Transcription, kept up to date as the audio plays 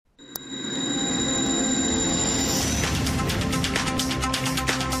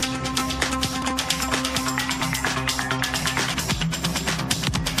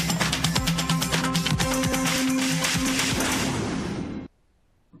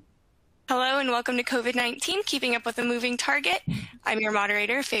Hello and welcome to COVID-19, Keeping Up with a Moving Target. I'm your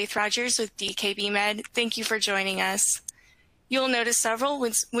moderator, Faith Rogers with DKB Med. Thank you for joining us. You'll notice several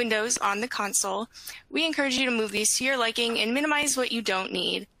windows on the console. We encourage you to move these to your liking and minimize what you don't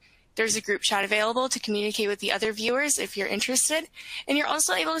need. There's a group chat available to communicate with the other viewers if you're interested, and you're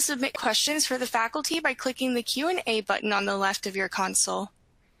also able to submit questions for the faculty by clicking the Q&A button on the left of your console.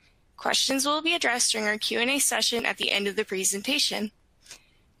 Questions will be addressed during our Q&A session at the end of the presentation.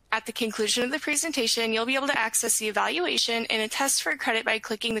 At the conclusion of the presentation, you'll be able to access the evaluation and a test for credit by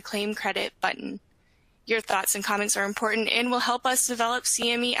clicking the Claim Credit button. Your thoughts and comments are important and will help us develop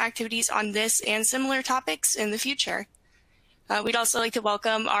CME activities on this and similar topics in the future. We'd also like to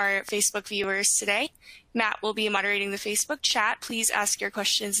welcome our Facebook viewers today. Matt will be moderating the Facebook chat. Please ask your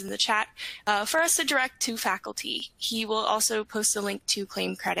questions in the chat for us to direct to faculty. He will also post a link to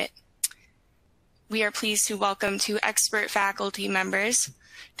Claim Credit. We are pleased to welcome two expert faculty members,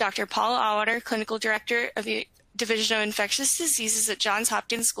 Dr. Paul Auwaerter, Clinical Director of the Division of Infectious Diseases at Johns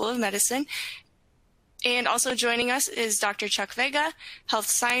Hopkins School of Medicine. And also joining us is Dr. Chuck Vega, Health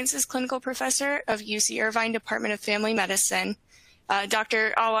Sciences Clinical Professor of UC Irvine Department of Family Medicine.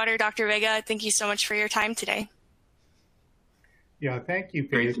 Dr. Auwaerter, Dr. Vega, thank you so much for your time today. Yeah, thank you,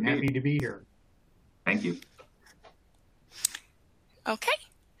 Faith. Happy to be here. Thank you. Okay,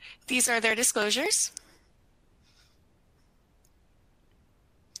 these are their disclosures.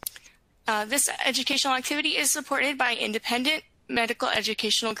 This educational activity is supported by independent medical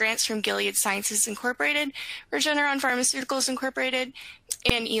educational grants from Gilead Sciences Incorporated, Regeneron Pharmaceuticals Incorporated,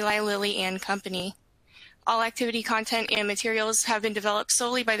 and Eli Lilly and Company. All activity content and materials have been developed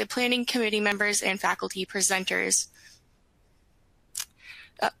solely by the planning committee members and faculty presenters.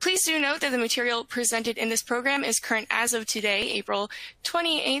 Please do note that the material presented in this program is current as of today, April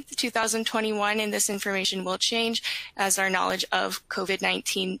 28th, 2021, and this information will change as our knowledge of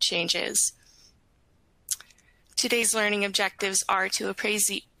COVID-19 changes. Today's learning objectives are to appraise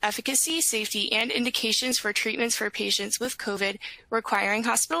the efficacy, safety, and indications for treatments for patients with COVID requiring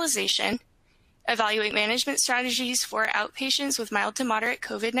hospitalization, evaluate management strategies for outpatients with mild to moderate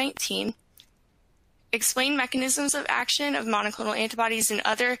COVID-19, explain mechanisms of action of monoclonal antibodies and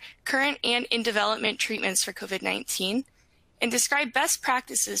other current and in development treatments for COVID-19, and describe best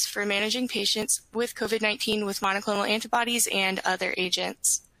practices for managing patients with COVID-19 with monoclonal antibodies and other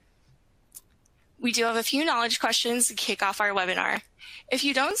agents. We do have a few knowledge questions to kick off our webinar. If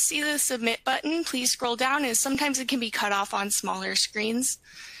you don't see the submit button, please scroll down, as sometimes it can be cut off on smaller screens.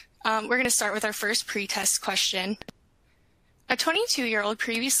 We're going to start with our first pre-test question. A 22-year-old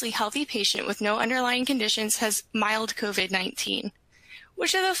previously healthy patient with no underlying conditions has mild COVID-19.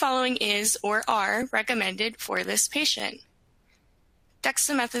 Which of the following is or are recommended for this patient?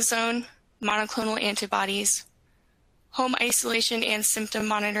 Dexamethasone, monoclonal antibodies, home isolation and symptom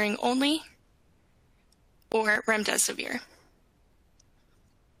monitoring only, or remdesivir?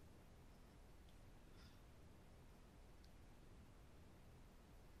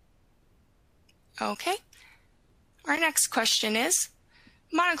 Okay. Our next question is,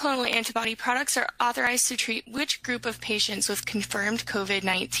 monoclonal antibody products are authorized to treat which group of patients with confirmed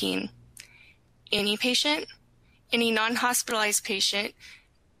COVID-19? Any patient, any non-hospitalized patient,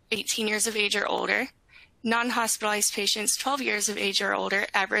 18 years of age or older, non-hospitalized patients 12 years of age or older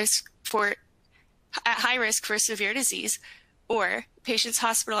at high risk for severe disease, or patients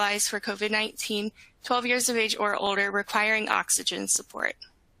hospitalized for COVID-19 12 years of age or older requiring oxygen support.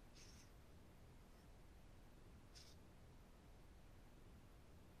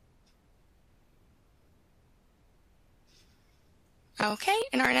 Okay,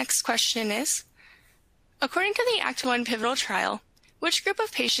 and our next question is, according to the ACT-1 pivotal trial, which group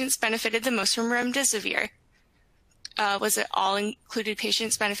of patients benefited the most from remdesivir? Was it all included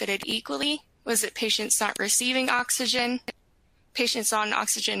patients benefited equally? Was it patients not receiving oxygen, patients on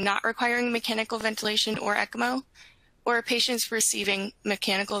oxygen not requiring mechanical ventilation or ECMO, or patients receiving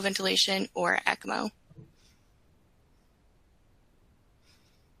mechanical ventilation or ECMO?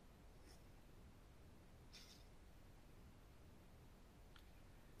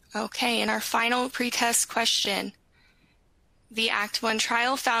 Okay, and our final pretest question. The ACT-1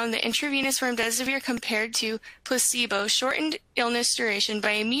 trial found that intravenous remdesivir compared to placebo shortened illness duration by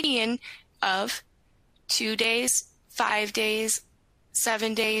a median of 2 days, 5 days,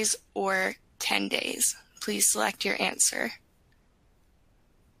 7 days, or 10 days. Please select your answer.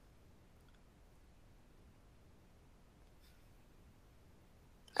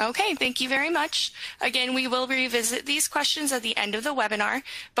 Okay, thank you very much. Again, we will revisit these questions at the end of the webinar,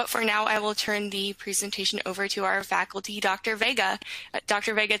 but for now I will turn the presentation over to our faculty, Dr. Vega.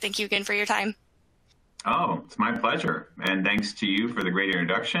 Dr. Vega, thank you again for your time. Oh, it's my pleasure. And thanks to you for the great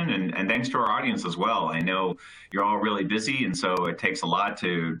introduction, and thanks to our audience as well. I know you're all really busy, and so it takes a lot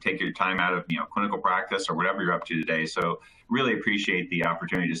to take your time out of clinical practice or whatever you're up to today. So really appreciate the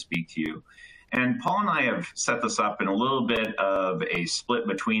opportunity to speak to you. And Paul and I have set this up in a little bit of a split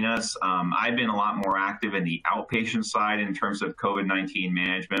between us. I've been a lot more active in the outpatient side in terms of COVID-19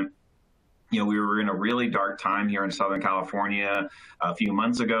 management. We were in a really dark time here in Southern California a few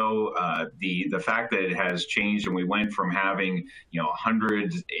months ago. The fact that it has changed, and we went from having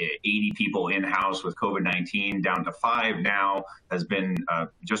 180 people in house with COVID-19 down to 5 now, has been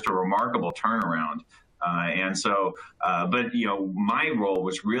just a remarkable turnaround. But my role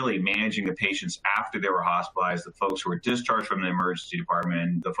was really managing the patients after they were hospitalized, the folks who were discharged from the emergency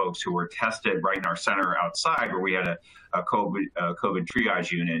department, the folks who were tested right in our center outside where we had a COVID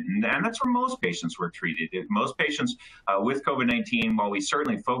triage unit. And that's where most patients were treated. Most patients with COVID-19, while we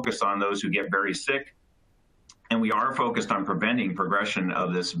certainly focus on those who get very sick, and we are focused on preventing progression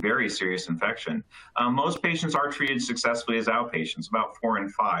of this very serious infection, most patients are treated successfully as outpatients, about 4 in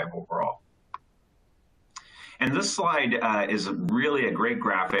 5 overall. And this slide is really a great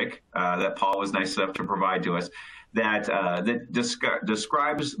graphic that Paul was nice enough to provide to us that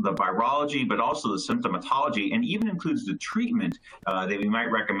describes the virology, but also the symptomatology, and even includes the treatment that we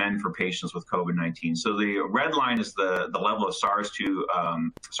might recommend for patients with COVID-19. So the red line is the level of SARS-CoV-2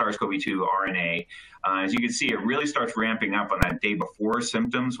 RNA. As you can see, it really starts ramping up on that day before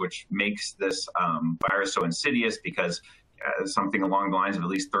symptoms, which makes this virus so insidious because something along the lines of at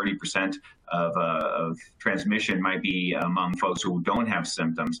least 30% of transmission might be among folks who don't have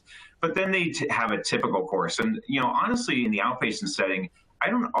symptoms. But then they have a typical course. And, honestly, in the outpatient setting, I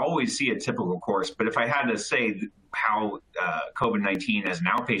don't always see a typical course. But if I had to say how COVID-19 as an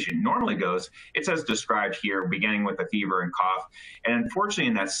outpatient normally goes, it's as described here, beginning with a fever and cough. And unfortunately,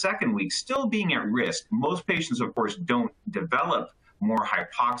 in that second week, still being at risk, most patients, of course, don't develop more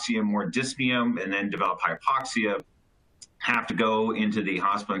hypoxia, more dyspnea, and then develop hypoxia, have to go into the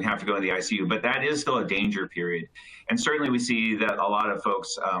hospital and have to go to the ICU, but that is still a danger period. And certainly we see that a lot of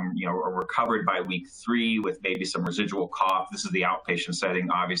folks, are recovered by week 3 with maybe some residual cough. This is the outpatient setting,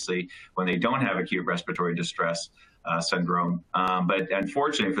 obviously, when they don't have acute respiratory distress syndrome. But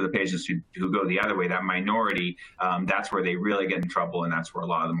unfortunately for the patients who go the other way, that minority, that's where they really get in trouble, and that's where a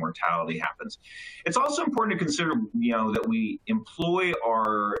lot of the mortality happens. It's also important to consider, that we employ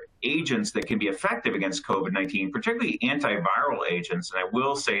our agents that can be effective against COVID-19, particularly antiviral agents. And I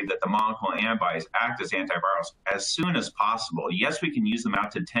will say that the monoclonal antibodies act as antivirals as soon as possible. Yes, we can use them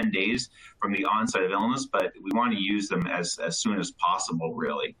out to 10 days from the onset of illness, but we want to use them as soon as possible,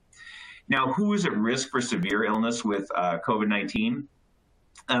 really. Now, who is at risk for severe illness with COVID-19?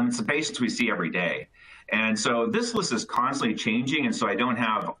 It's the patients we see every day. And so this list is constantly changing, and so I don't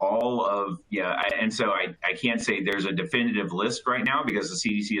have all of, and so I can't say there's a definitive list right now because the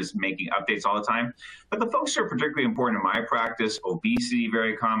CDC is making updates all the time. But the folks who are particularly important in my practice: obesity,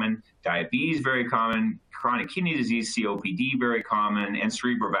 very common; diabetes, very common; chronic kidney disease, COPD, very common; and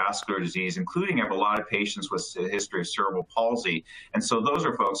cerebrovascular disease, including I have a lot of patients with a history of cerebral palsy. And so those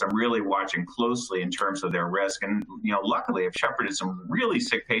are folks I'm really watching closely in terms of their risk. And, luckily I've shepherded some really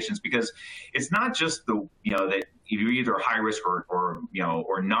sick patients, because it's not just that you're either high risk or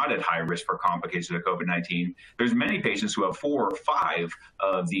not at high risk for complications of COVID-19. There's many patients who have 4 or 5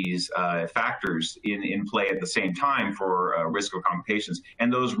 of these factors in play at the same time for risk of complications.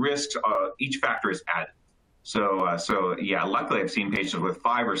 And those risks, each factor is added. So yeah, luckily I've seen patients with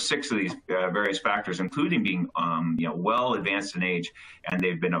 5 or 6 of these various factors, including being well advanced in age, and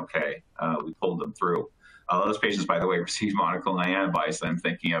they've been okay. We pulled them through. Those patients, by the way, received monoclonal antibodies that I'm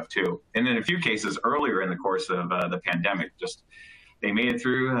thinking of too. And in a few cases earlier in the course of the pandemic, they made it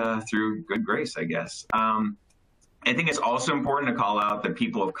through good grace, I guess. I think it's also important to call out that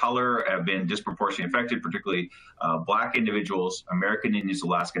people of color have been disproportionately affected, particularly Black individuals, American Indians,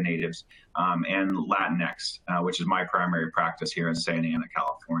 Alaska Natives, and Latinx, which is my primary practice here in Santa Ana,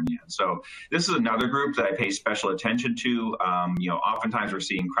 California. So this is another group that I pay special attention to. Oftentimes we're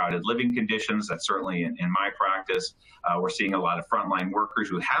seeing crowded living conditions. That's certainly in my practice. We're seeing a lot of frontline workers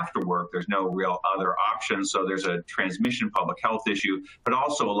who have to work. There's no real other option. So there's a transmission public health issue, but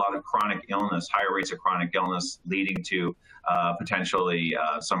also a lot of chronic illness, higher rates of chronic illness leading to potentially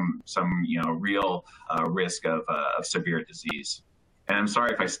some real risk of severe disease. And I'm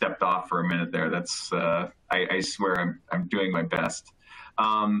sorry if I stepped off for a minute there. That's I swear I'm doing my best.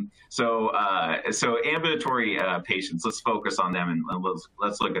 So ambulatory patients, let's focus on them, and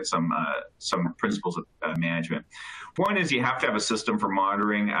let's look at some principles of management. One is you have to have a system for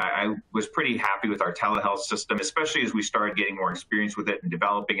monitoring. I was pretty happy with our telehealth system, especially as we started getting more experience with it and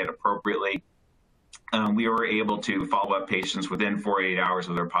developing it appropriately. We were able to follow up patients within 48 hours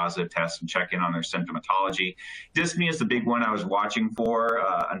of their positive test and check in on their symptomatology. Dyspnea is the big one I was watching for.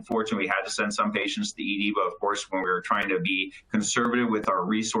 Unfortunately, we had to send some patients to the ED, but of course, when we were trying to be conservative with our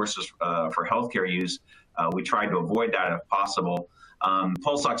resources for healthcare use, we tried to avoid that if possible.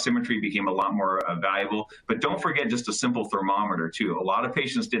 Pulse oximetry became a lot more valuable, but don't forget just a simple thermometer too. A lot of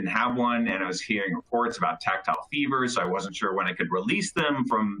patients didn't have one, and I was hearing reports about tactile fevers, so I wasn't sure when I could release them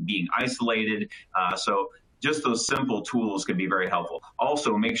from being isolated. So just those simple tools can be very helpful.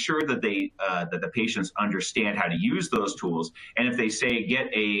 Also, make sure that that the patients understand how to use those tools. And if they say get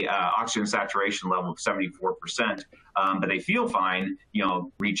a oxygen saturation level of 74%, but they feel fine,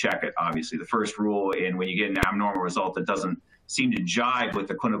 recheck it. Obviously, the first rule when you get an abnormal result that doesn't seem to jive with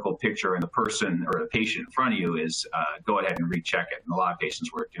the clinical picture and the person or the patient in front of you is go ahead and recheck it. And a lot of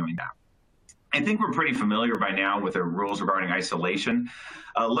patients were doing that. I think we're pretty familiar by now with the rules regarding isolation.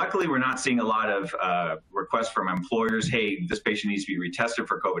 Luckily, we're not seeing a lot of requests from employers, hey, this patient needs to be retested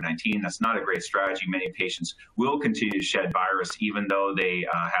for COVID-19. That's not a great strategy. Many patients will continue to shed virus even though they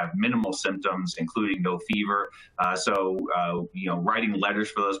have minimal symptoms, including no fever. So writing letters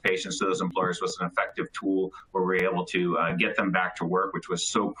for those patients to those employers was an effective tool where we were able to get them back to work, which was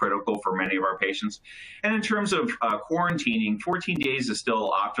so critical for many of our patients. And in terms of quarantining, 14 days is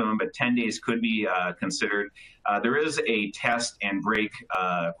still optimum, but 10 days could be considered. There is a test and break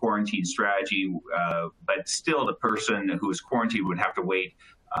quarantine strategy, but still the person who is quarantined would have to wait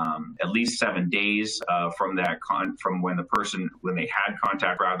at least 7 days from when they had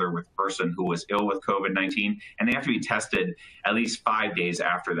contact with the person who was ill with COVID-19, and they have to be tested at least 5 days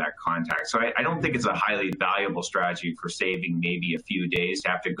after that contact. So I don't think it's a highly valuable strategy for saving maybe a few days to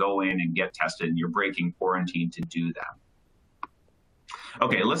have to go in and get tested, and you're breaking quarantine to do that.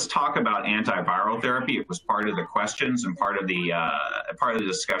 Okay, let's talk about antiviral therapy. It was part of the questions and part of the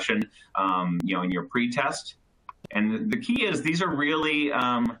discussion, in your pre-test. And the key is these really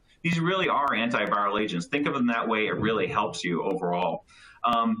are antiviral agents. Think of them that way. It really helps you overall.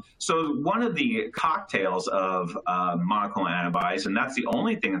 So one of the cocktails of monoclonal antibodies, and that's the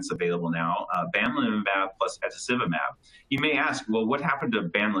only thing that's available now, bamlanivimab plus etesevimab. You may ask, well, what happened to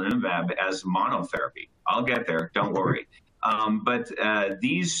bamlanivimab as monotherapy? I'll get there. Don't worry. But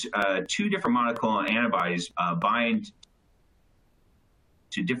these two different monoclonal antibodies bind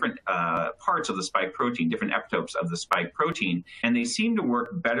to different parts of the spike protein, different epitopes of the spike protein, and they seem to work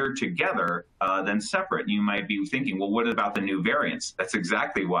better together than separate. You might be thinking, well, what about the new variants? That's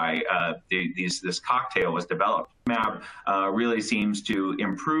exactly why this cocktail was developed. Bamlanivimab really seems to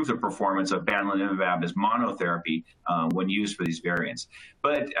improve the performance of bamlanivimab as monotherapy when used for these variants.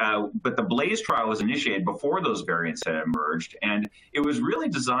 But the BLAZE trial was initiated before those variants had emerged, and it was really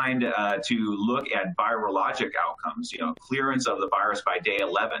designed to look at virologic outcomes. Clearance of the virus by day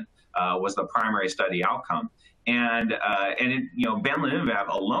 11 was the primary study outcome. And bamlanivimab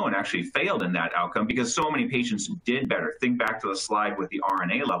alone actually failed in that outcome because so many patients did better. Think back to the slide with the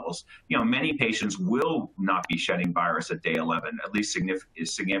RNA levels. Many patients will not be shedding virus at day 11, at least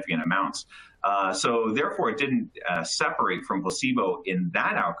significant amounts. So therefore, it didn't separate from placebo in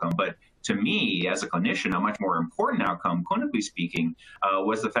that outcome. But to me, as a clinician, a much more important outcome, clinically speaking,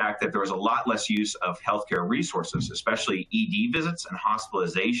 was the fact that there was a lot less use of healthcare resources, especially ED visits and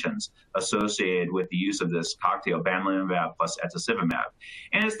hospitalizations associated with the use of this cocktail, bamlanivimab plus etesevimab.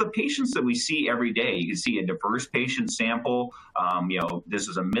 And it's the patients that we see every day. You can see a diverse patient sample. This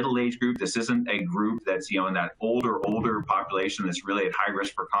is a middle-aged group. This isn't a group that's, in that older population that's really at high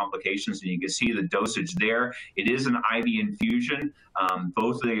risk for complications. And you can see the dosage there. It is an IV infusion.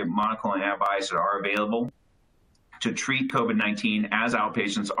 Both of the monoclonal antibodies that are available to treat COVID-19 as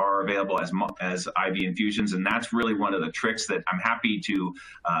outpatients are available as IV infusions, and that's really one of the tricks that I'm happy to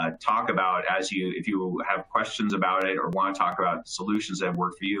talk about if you have questions about it or want to talk about solutions that have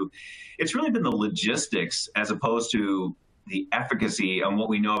worked for you. It's really been the logistics as opposed to the efficacy and what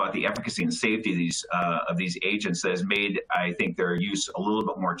we know about the efficacy and safety of these agents that has made, I think, their use a little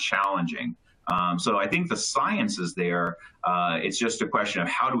bit more challenging. So I think the science is there. It's just a question of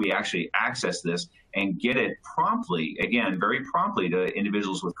how do we actually access this and get it promptly, again, very promptly to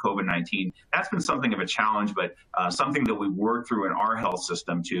individuals with COVID-19. That's been something of a challenge, but something that we worked through in our health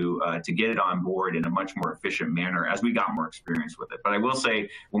system to get it on board in a much more efficient manner as we got more experience with it. But I will say,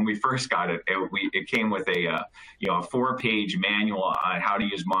 when we first got it, it came with a 4-page manual on how to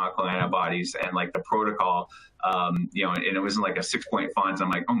use monoclonal antibodies and like the protocol. And it was in like a 6-point font. I'm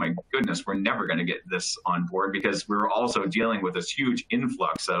like, oh my goodness, we're never going to get this on board because we're also dealing with this huge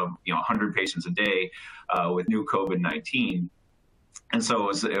influx of 100 patients a day with new COVID-19. And so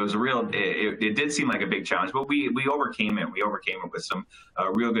it was a real, it did seem like a big challenge, but we overcame it. We overcame it with some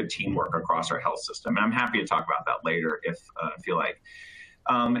real good teamwork across our health system. And I'm happy to talk about that later if I feel like.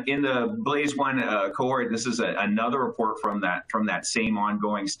 In the Blaze 1 cohort, this is another report from that same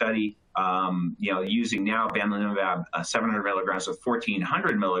ongoing study. Using now bamlanivimab 700 milligrams with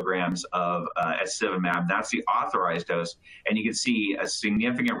 1,400 milligrams of etesevimab. That's the authorized dose, and you can see a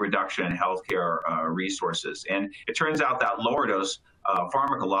significant reduction in healthcare resources. And it turns out that lower dose,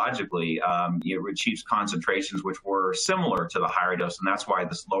 pharmacologically, achieves concentrations which were similar to the higher dose, and that's why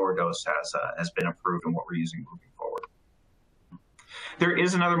this lower dose has been approved and what we're using moving forward. There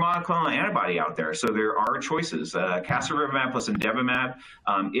is another monoclonal antibody out there, so there are choices. Casirivimab plus imdevimab,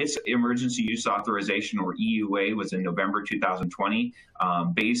 its emergency use authorization, or EUA, was in November 2020,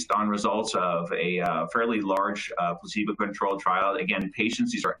 based on results of a fairly large placebo-controlled trial. Again,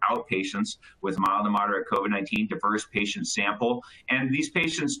 these are outpatients with mild to moderate COVID-19, diverse patient sample, and these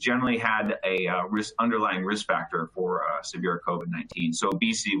patients generally had a underlying risk factor for severe COVID-19. So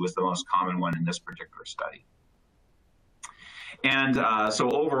obesity was the most common one in this particular study. And so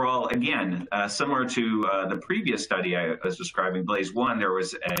overall, again, similar to the previous study I was describing, Blaze 1, there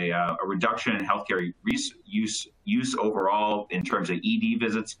was a reduction in healthcare use overall in terms of ED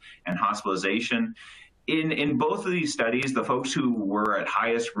visits and hospitalization. In both of these studies, the folks who were at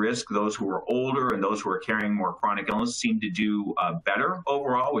highest risk, those who were older and those who were carrying more chronic illness, seemed to do better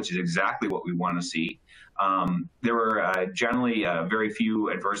overall, which is exactly what we want to see. There were generally very few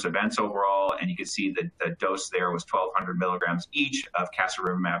adverse events overall, and you can see that the dose there was 1,200 milligrams each of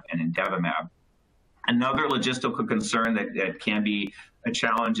casirivimab and imdevimab. Another logistical concern that can be a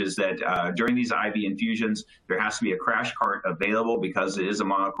challenge is that during these IV infusions, there has to be a crash cart available because it is a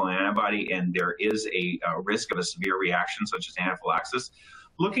monoclonal antibody and there is a risk of a severe reaction such as anaphylaxis.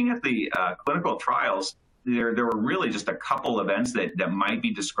 Looking at the clinical trials, there were really just a couple events that might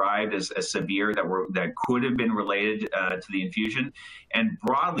be described as severe that could have been related to the infusion. And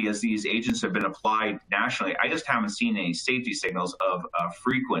broadly, as these agents have been applied nationally, I just haven't seen any safety signals of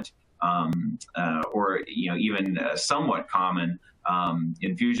frequent or even somewhat common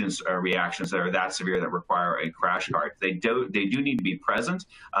infusions reactions that are that severe that require a crash cart. They do need to be present,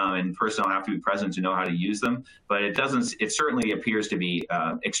 and personnel have to be present to know how to use them. But it certainly appears to be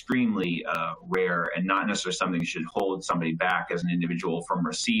extremely rare, and not necessarily something that should hold somebody back as an individual from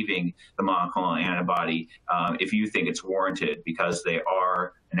receiving the monoclonal antibody if you think it's warranted, because they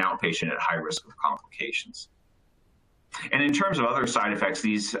are an outpatient at high risk of complications. And in terms of other side effects,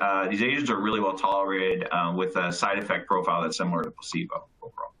 these agents are really well tolerated with a side effect profile that's similar to placebo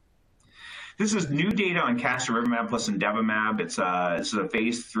overall. This is new data on casirivimab plus imdevimab. This is a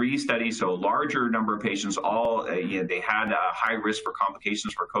phase 3 study, so a larger number of patients. They had a high risk for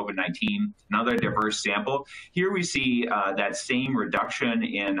complications for COVID-19, another diverse sample. Here we see that same reduction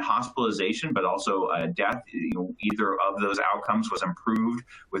in hospitalization, but also death. Either of those outcomes was improved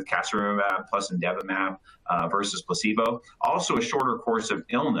with casirivimab plus imdevimab versus placebo. Also a shorter course of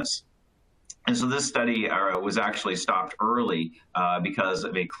illness. And so this study was actually stopped early because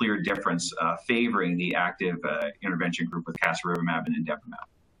of a clear difference favoring the active intervention group with casirivimab and imdevimab.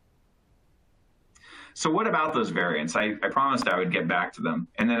 So what about those variants? I promised I would get back to them,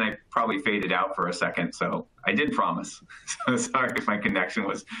 and then I probably faded out for a second, so I did promise. So sorry if my connection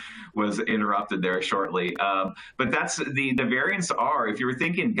was interrupted there shortly. But that's the variants are, if you were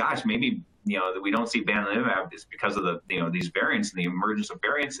thinking, gosh, maybe that we don't see bamlanivimab is because of these variants and the emergence of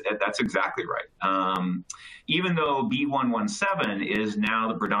variants. That's exactly right. Even though B117 is now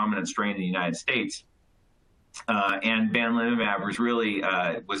the predominant strain in the United States, and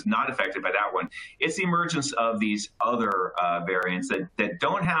bamlanivimab was not affected by that one, it's the emergence of these other variants that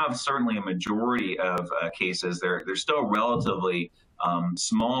don't have certainly a majority of cases. They're still a relatively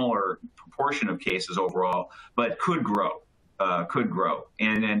smaller proportion of cases overall, but could grow.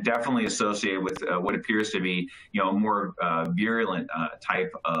 And definitely associated with what appears to be, a more virulent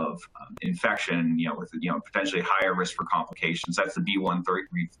type of infection, with potentially higher risk for complications. That's the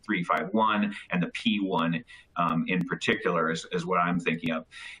B1351 and the P1 in particular is what I'm thinking of.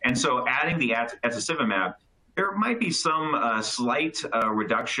 And so adding the etesevimab, there might be some slight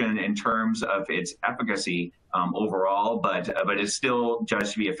reduction in terms of its efficacy overall, but it's still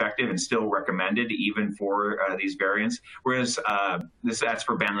judged to be effective and still recommended even for these variants. Whereas that's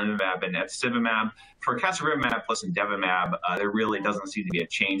for bamlanivimab and etesevimab. For casirivimab plus imdevimab, there really doesn't seem to be a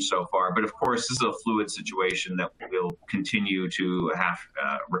change so far. But of course, this is a fluid situation that will continue to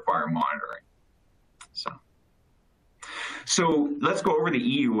require monitoring. So. So let's go over the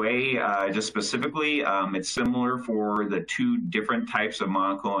EUA just specifically. It's similar for the two different types of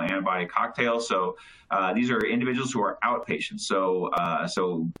monoclonal antibody cocktails. So these are individuals who are outpatients. So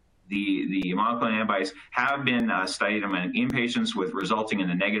the monoclonal antibodies have been studied among inpatients with resulting in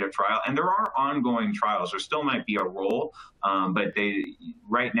a negative trial, and there are ongoing trials. There still might be a role, but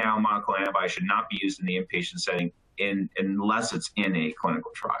right now monoclonal antibodies should not be used in the inpatient setting unless it's in a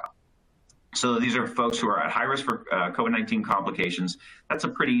clinical trial. So these are folks who are at high risk for COVID-19 complications. That's a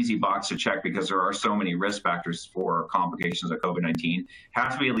pretty easy box to check because there are so many risk factors for complications of COVID-19.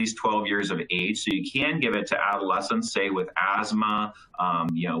 Have to be at least 12 years of age. So you can give it to adolescents, say with asthma,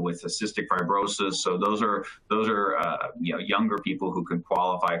 with cystic fibrosis. So those are younger people who could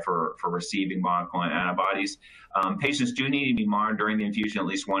qualify for receiving monoclonal antibodies. Patients do need to be monitored during the infusion at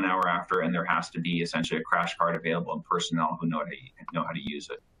least 1 hour after, and there has to be essentially a crash cart available and personnel who know how to use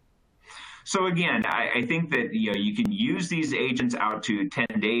it. So again, I think that you can use these agents out to 10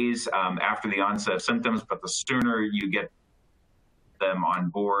 days after the onset of symptoms, but the sooner you get them on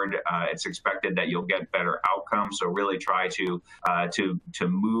board, it's expected that you'll get better outcomes. So really try to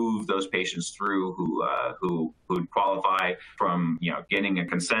move those patients through who qualify from getting a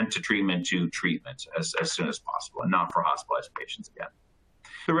consent to treatment as soon as possible, and not for hospitalized patients again.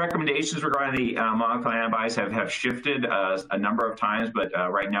 The recommendations regarding the monoclonal antibodies have shifted a number of times, but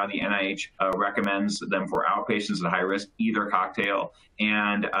right now the NIH recommends them for outpatients at high risk, either cocktail,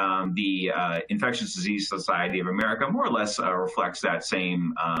 and the Infectious Disease Society of America more or less reflects that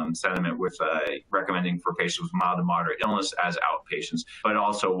same sentiment with recommending for patients with mild to moderate illness as outpatients, but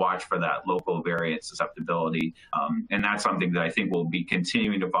also watch for that local variant susceptibility. And that's something that I think we'll be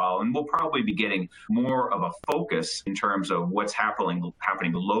continuing to follow, and we'll probably be getting more of a focus in terms of what's happening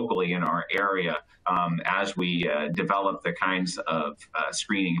locally in our area as we develop the kinds of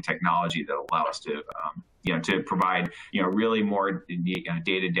screening technology that allow us to provide really more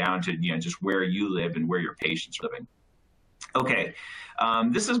data down to just where you live and where your patients are living. Okay,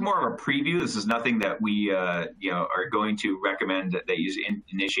 this is more of a preview. This is nothing that we are going to recommend that you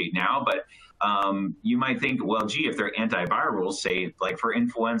initiate now, but you might think, well, gee, if they're antivirals, say like for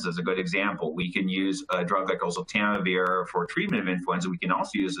influenza is a good example, we can use a drug like oseltamivir for treatment of influenza. We can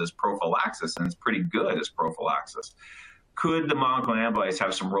also use it as prophylaxis, and it's pretty good as prophylaxis. Could the monoclonal antibodies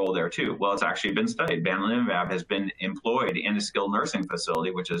have some role there too? Well, it's actually been studied. Bamlanivimab has been employed in a skilled nursing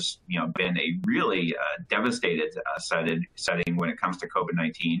facility, which has been a really devastated setting when it comes to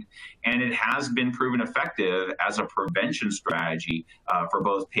COVID-19, and it has been proven effective as a prevention strategy for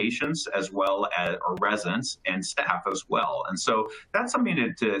both patients as well as residents and staff as well. And so that's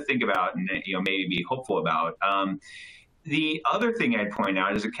something to think about and maybe be hopeful about. The other thing I'd point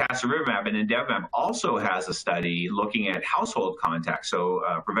out is that casirivimab and indevimab also has a study looking at household contact, so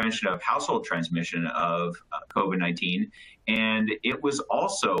prevention of household transmission of COVID-19, and it was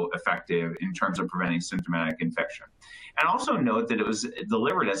also effective in terms of preventing symptomatic infection. And also note that it was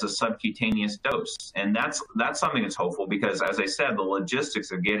delivered as a subcutaneous dose, and that's something that's hopeful because, as I said, the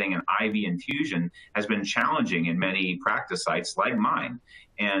logistics of getting an IV infusion has been challenging in many practice sites like mine.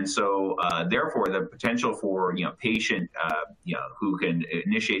 And so, therefore, the potential for patient who can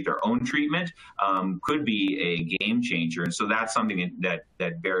initiate their own treatment could be a game changer. And so that's something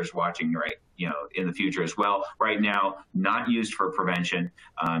that bears watching in the future as well. Right now, not used for prevention.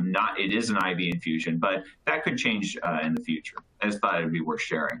 It is an IV infusion, but that could change in the future. I just thought it'd be worth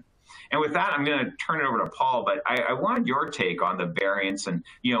sharing. And with that, I'm going to turn it over to Paul, but I wanted your take on the variants and,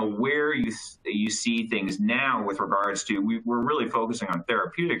 where you see things now with regards to, we're really focusing on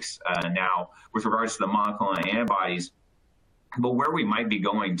therapeutics now with regards to the monoclonal antibodies, but where we might be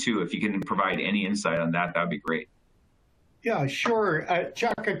going too. If you can provide any insight on that, that'd be great. Yeah, sure.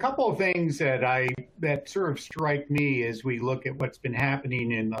 Chuck, a couple of things that sort of strike me as we look at what's been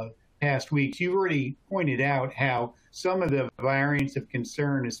happening in the past weeks. You've already pointed out how some of the variants of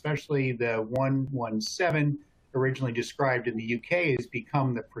concern, especially the 117 originally described in the UK, has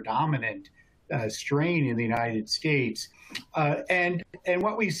become the predominant strain in the United States. And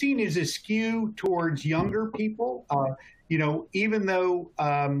what we've seen is a skew towards younger people. Even though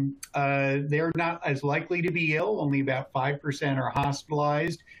they're not as likely to be ill, only about 5% are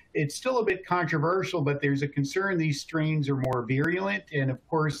hospitalized. It's still a bit controversial, but there's a concern these strains are more virulent. And of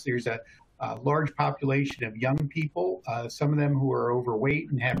course, there's a large population of young people, some of them who are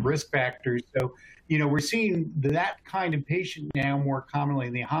overweight and have risk factors. So, we're seeing that kind of patient now more commonly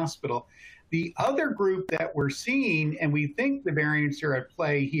in the hospital. The other group that we're seeing, and we think the variants are at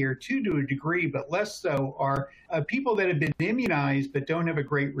play here too to a degree, but less so, are people that have been immunized but don't have a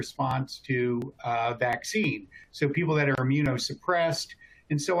great response to vaccine. So people that are immunosuppressed.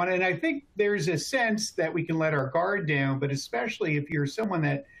 and so on. And I think there's a sense that we can let our guard down, but especially if you're someone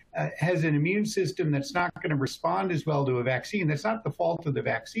that has an immune system that's not going to respond as well to a vaccine. That's not the fault of the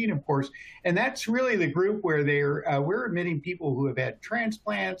vaccine, of course. And that's really the group where we're admitting people who have had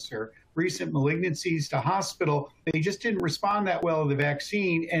transplants or recent malignancies to hospital. They just didn't respond that well to the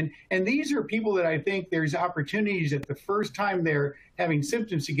vaccine. And these are people that I think there's opportunities at the first time they're having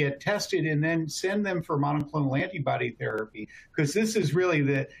symptoms to get tested and then send them for monoclonal antibody therapy. Because this is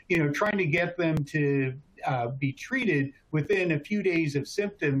really trying to get them to be treated within a few days of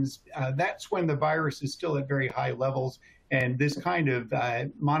symptoms. That's when the virus is still at very high levels. And this kind of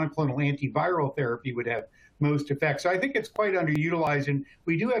monoclonal antiviral therapy would have most effect. So I think it's quite underutilized, and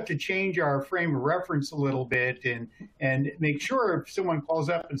we do have to change our frame of reference a little bit and make sure if someone calls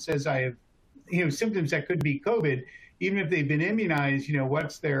up and says, I have symptoms that could be COVID, even if they've been immunized,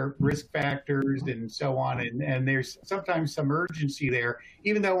 what's their risk factors and so on. And there's sometimes some urgency there,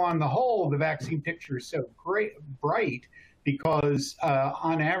 even though on the whole, the vaccine picture is so bright because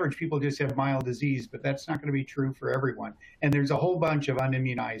on average, people just have mild disease, but that's not going to be true for everyone. And there's a whole bunch of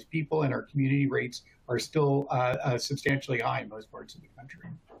unimmunized people, and our community rates are still substantially high in most parts of the country.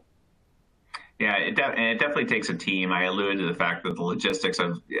 Yeah, it definitely takes a team. I alluded to the fact that the logistics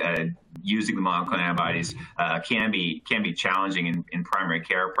of using the monoclonal antibodies can be challenging in primary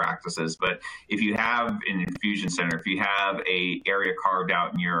care practices. But if you have an infusion center, if you have a area carved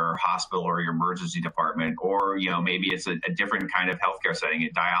out in your hospital or your emergency department, or maybe it's a different kind of healthcare setting, a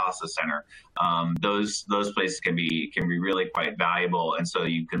dialysis center, those places can be really quite valuable, and so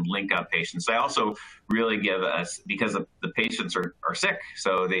you can link up patients. They also really give us, because the patients are sick,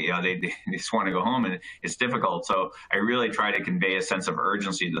 so they just want to go home, and it's difficult. So I really try to convey a sense of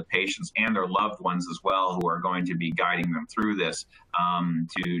urgency to the patients and their loved ones as well, who are going to be guiding them through this,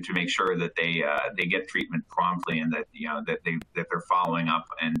 to make sure that they get treatment promptly, and that that they're following up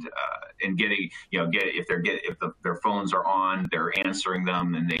and getting if their phones are on, they're answering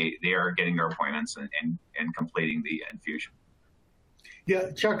them, and they are getting their appointments and completing the infusion.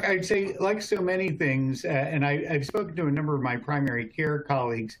 Yeah, Chuck, I'd say, like so many things, and I've spoken to a number of my primary care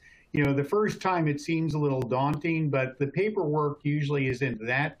colleagues, the first time it seems a little daunting, but the paperwork usually isn't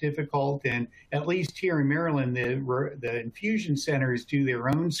that difficult. And at least here in Maryland, the infusion centers do their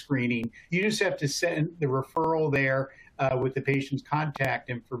own screening. You just have to send the referral there with the patient's contact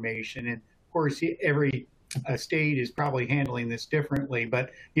information. And of course, every state is probably handling this differently.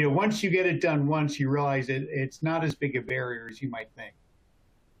 But, once you get it done once, you realize it's not as big a barrier as you might think.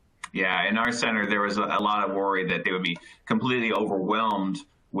 Yeah, in our center, there was a lot of worry that they would be completely overwhelmed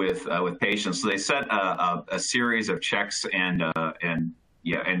with patients. So they set a series of checks and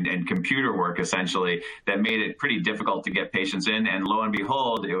computer work, essentially, that made it pretty difficult to get patients in. And lo and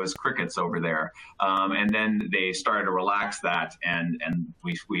behold, it was crickets over there. And then they started to relax that, and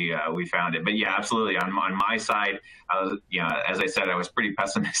we found it. But yeah, absolutely. On my side, as I said, I was pretty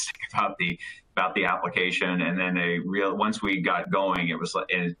pessimistic about the application. And then once we got going, it was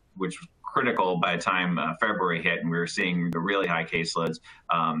which was critical by the time February hit, and we were seeing the really high caseloads.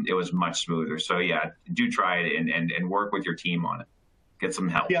 It was much smoother. So yeah, do try it and work with your team on it. Get some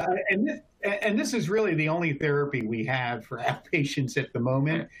help. Yeah, and this is really the only therapy we have for outpatients at the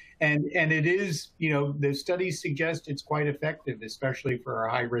moment, and it is, the studies suggest it's quite effective, especially for our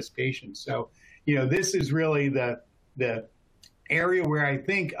high risk patients. So, this is really the area where I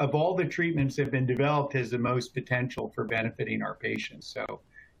think of all the treatments that have been developed has the most potential for benefiting our patients. So,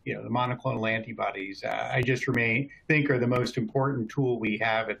 the monoclonal antibodies, I just think are the most important tool we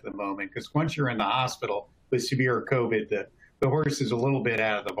have at the moment, because once you're in the hospital with severe COVID, the horse is a little bit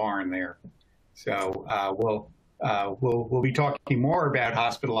out of the barn there. So we'll be talking more about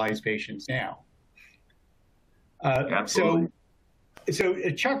hospitalized patients now. Absolutely. So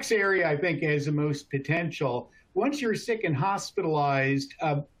Chuck's area, I think, has the most potential. Once you're sick and hospitalized,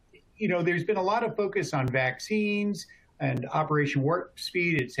 there's been a lot of focus on vaccines and Operation Warp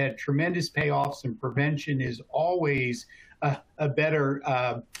Speed. It's had tremendous payoffs, and prevention is always a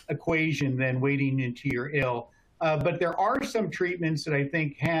better equation than waiting until you're ill. But there are some treatments that I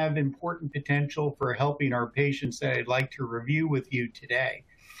think have important potential for helping our patients that I'd like to review with you today.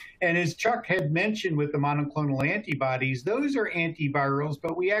 And as Chuck had mentioned with the monoclonal antibodies, those are antivirals,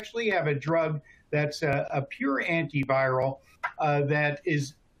 but we actually have a drug that's a pure antiviral that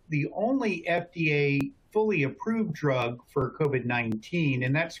is the only FDA fully approved drug for COVID-19,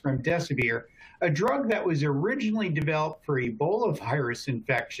 and that's remdesivir, a drug that was originally developed for Ebola virus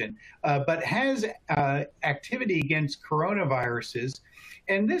infection, but has activity against coronaviruses.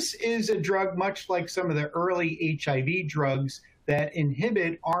 And this is a drug much like some of the early HIV drugs that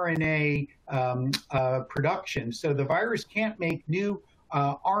inhibit RNA production. So the virus can't make new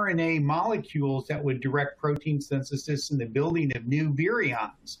RNA molecules that would direct protein synthesis and the building of new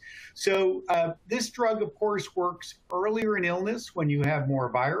virions. So this drug, of course, works earlier in illness when you have more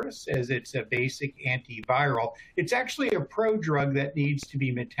virus, as it's a basic antiviral. It's actually a prodrug that needs to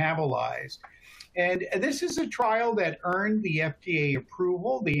be metabolized. And this is a trial that earned the FDA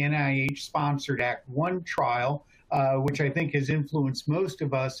approval, the NIH-sponsored ACT-1 trial, which I think has influenced most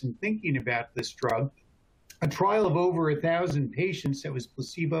of us in thinking about this drug. A trial of over 1,000 patients that was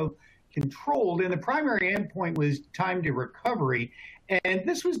placebo-controlled, and the primary endpoint was time to recovery. And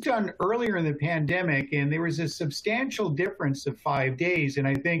this was done earlier in the pandemic, and there was a substantial difference of 5 days. And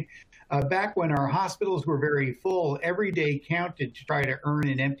I think back when our hospitals were very full, every day counted to try to earn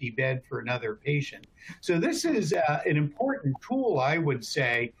an empty bed for another patient. So this is an important tool, I would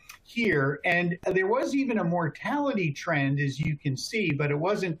say, here. And there was even a mortality trend, as you can see, but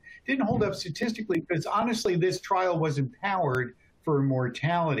it didn't hold up statistically because honestly, this trial wasn't powered for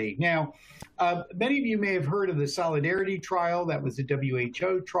mortality. Now, many of you may have heard of the Solidarity trial. That was a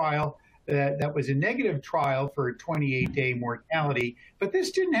WHO trial. That was a negative trial for a 28-day mortality, but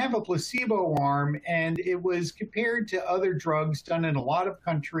this didn't have a placebo arm, and it was compared to other drugs done in a lot of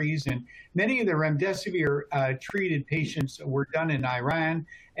countries, and many of the remdesivir-treated patients were done in Iran.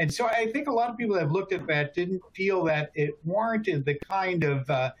 And so I think a lot of people that have looked at that didn't feel that it warranted the kind of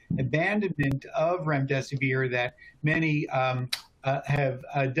abandonment of remdesivir that many have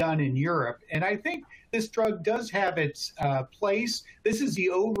done in Europe. And I think this drug does have its place. This is the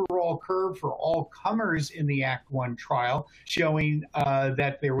overall curve for all comers in the ACT-1 trial, showing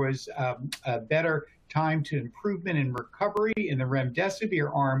that there was a better time to improvement in recovery in the remdesivir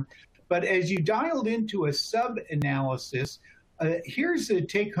arm. But as you dialed into a sub-analysis, here's the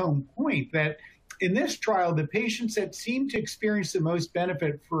take-home point that in this trial, the patients that seemed to experience the most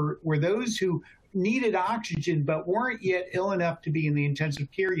benefit were those who needed oxygen but weren't yet ill enough to be in the intensive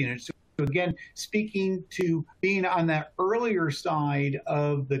care unit. So again, speaking to being on that earlier side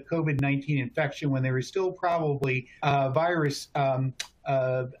of the COVID-19 infection when there was still probably virus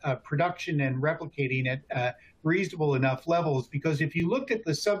production and replicating at reasonable enough levels, because if you looked at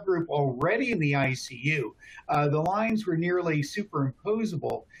the subgroup already in the ICU, the lines were nearly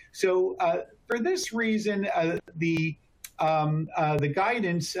superimposable. So for this reason, the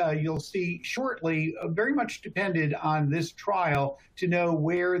guidance you'll see shortly very much depended on this trial to know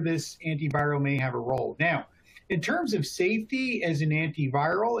where this antiviral may have a role. Now, in terms of safety as an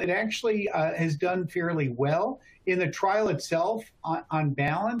antiviral, it actually has done fairly well. In the trial itself, on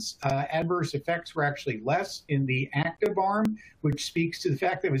balance, adverse effects were actually less in the active arm, which speaks to the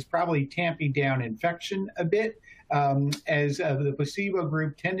fact that it was probably tamping down infection a bit, as the placebo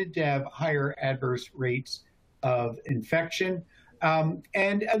group tended to have higher adverse rates of infection.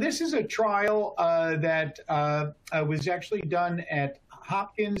 And this is a trial that was actually done at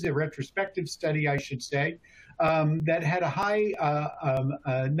Hopkins, a retrospective study, I should say, that had a high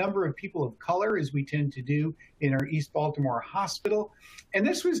number of people of color, as we tend to do in our East Baltimore hospital. And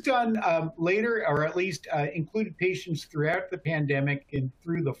this was done later, or at least included patients throughout the pandemic and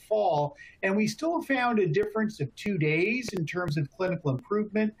through the fall. And we still found a difference of 2 days in terms of clinical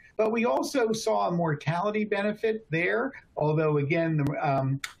improvement, but we also saw a mortality benefit there. Although, again,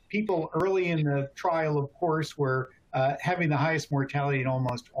 the people early in the trial, of course, were having the highest mortality in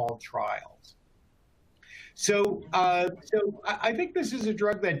almost all trials. So I think this is a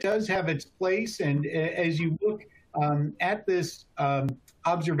drug that does have its place. And as you look at this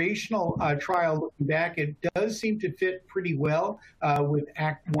observational trial looking back, it does seem to fit pretty well with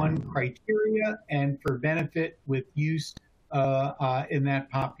ACT-1 criteria and for benefit with use in that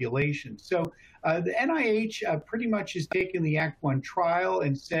population. So the NIH pretty much has taken the ACT-1 trial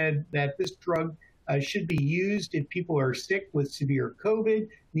and said that this drug should be used if people are sick with severe COVID,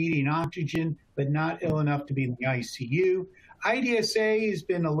 needing oxygen, but not ill enough to be in the ICU. IDSA has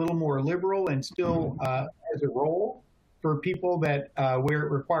been a little more liberal and still has a role for people that where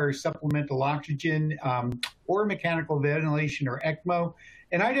it requires supplemental oxygen or mechanical ventilation or ECMO.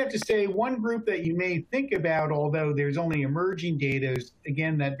 And I'd have to say one group that you may think about, although there's only emerging data, is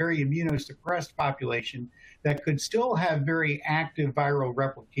again that very immunosuppressed population that could still have very active viral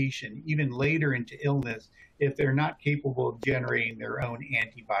replication even later into illness if they're not capable of generating their own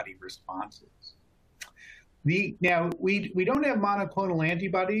antibody responses. Now, we don't have monoclonal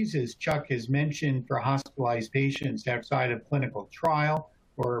antibodies, as Chuck has mentioned, for hospitalized patients outside of clinical trial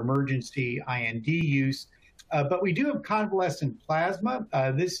or emergency IND use. But we do have convalescent plasma.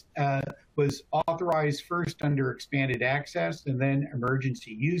 This was authorized first under expanded access and then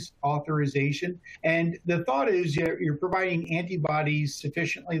emergency use authorization. And the thought is you're providing antibodies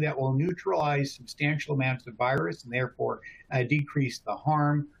sufficiently that will neutralize substantial amounts of virus and therefore decrease the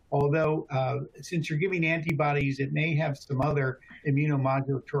harm. Although, since you're giving antibodies, it may have some other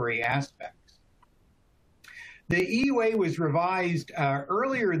immunomodulatory aspects. The EUA was revised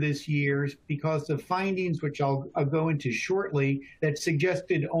earlier this year because of findings, which I'll go into shortly, that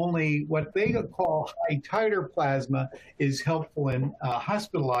suggested only what they call high titer plasma is helpful in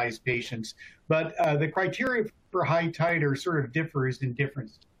hospitalized patients. But the criteria for high titer sort of differs in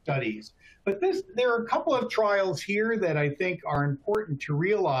different studies. But there are a couple of trials here that I think are important to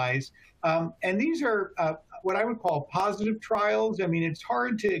realize. And these are what I would call positive trials. I mean, it's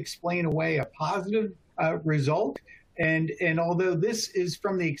hard to explain away a positive result. And although this is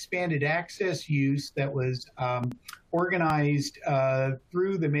from the expanded access use that was organized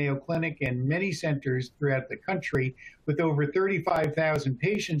through the Mayo Clinic and many centers throughout the country with over 35,000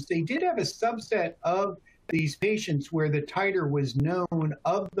 patients, they did have a subset of these patients where the titer was known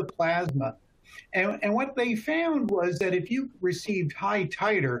of the plasma. And what they found was that if you received high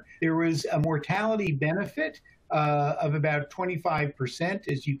titer, there was a mortality benefit of about 25%,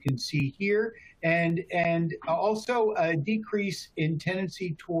 as you can see here, and also a decrease in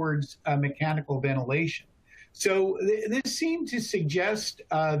tendency towards mechanical ventilation. So this seemed to suggest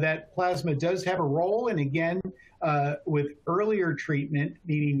that plasma does have a role, and again, with earlier treatment,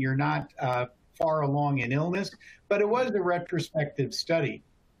 meaning you're not far along in illness, but it was a retrospective study.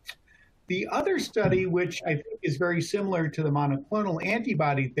 The other study, which I think is very similar to the monoclonal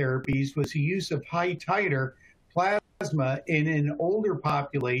antibody therapies, was the use of high titer plasma in an older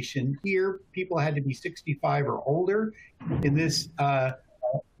population. Here, people had to be 65 or older. In this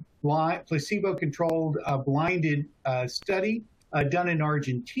placebo-controlled blinded study done in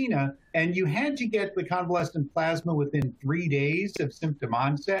Argentina, and you had to get the convalescent plasma within 3 days of symptom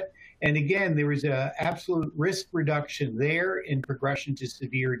onset. And again, there was an absolute risk reduction there in progression to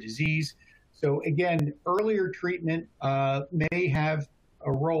severe disease. So again, earlier treatment may have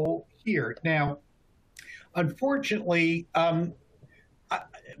a role here. Now, unfortunately,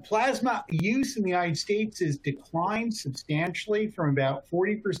 plasma use in the United States has declined substantially from about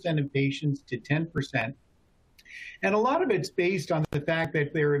 40% of patients to 10%. And a lot of it's based on the fact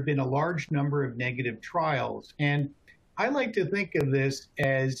that there have been a large number of negative trials. And I like to think of this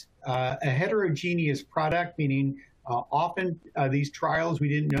as a heterogeneous product, meaning often these trials, we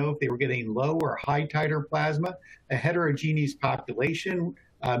didn't know if they were getting low or high titer plasma, a heterogeneous population.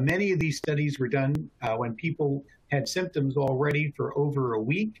 Many of these studies were done when people had symptoms already for over a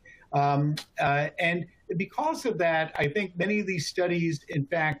week. And because of that, I think many of these studies, in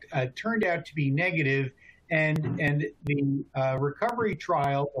fact, turned out to be negative. And the recovery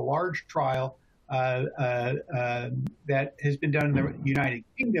trial, a large trial that has been done in the United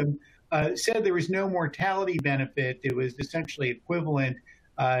Kingdom, said there was no mortality benefit. It was essentially equivalent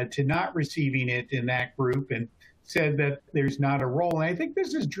to not receiving it in that group, and said that there's not a role. And I think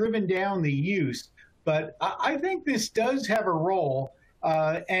this has driven down the use, but I think this does have a role.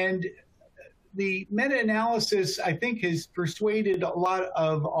 And the meta-analysis, I think, has persuaded a lot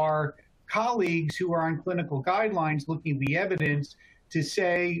of our colleagues who are on clinical guidelines looking at the evidence to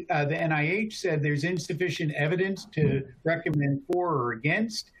say the NIH said there's insufficient evidence to recommend for or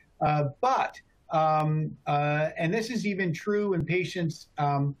against. And this is even true in patients,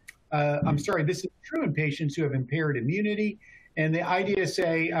 this is true in patients who have impaired immunity, and the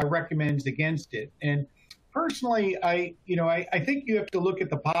IDSA recommends against it. And personally, I think you have to look at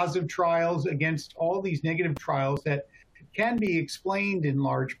the positive trials against all these negative trials that can be explained in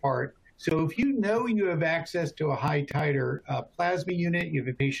large part. So if you know you have access to a high titer plasma unit, you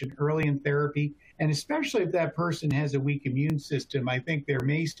have a patient early in therapy, and especially if that person has a weak immune system, I think there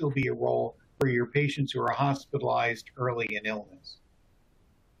may still be a role for your patients who are hospitalized early in illness.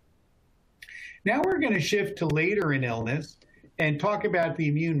 Now we're going to shift to later in illness and talk about the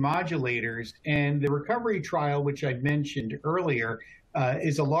immune modulators. And the recovery trial, which I mentioned earlier,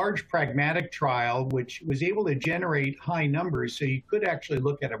 is a large pragmatic trial which was able to generate high numbers, so you could actually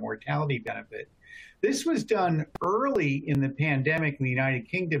look at a mortality benefit. This was done early in the pandemic in the United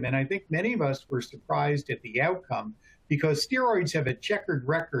Kingdom, and I think many of us were surprised at the outcome because steroids have a checkered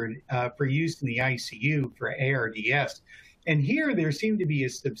record for use in the ICU for ARDS. And here there seemed to be a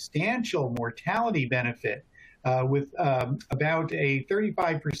substantial mortality benefit with about a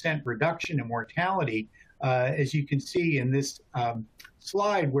 35% reduction in mortality, as you can see in this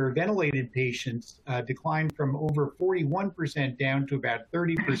slide, where ventilated patients declined from over 41% down to about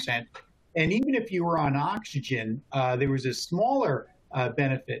 30%. And even if you were on oxygen, there was a smaller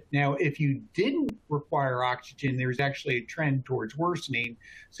benefit. Now, if you didn't require oxygen, there's actually a trend towards worsening.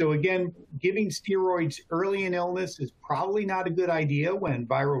 So again, giving steroids early in illness is probably not a good idea when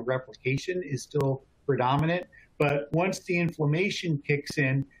viral replication is still predominant. But once the inflammation kicks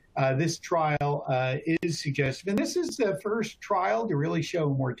in, this trial is suggestive. And this is the first trial to really show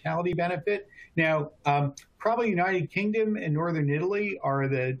mortality benefit. Now, probably United Kingdom and Northern Italy are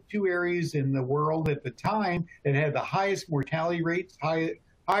the two areas in the world at the time that had the highest mortality rates,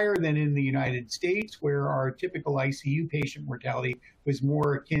 higher than in the United States, where our typical ICU patient mortality was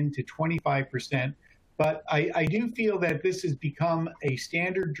more akin to 25%. But I do feel that this has become a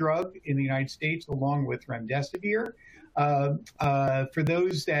standard drug in the United States, along with remdesivir. For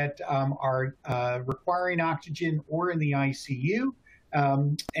those that are requiring oxygen or in the ICU,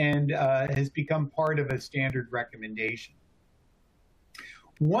 and has become part of a standard recommendation.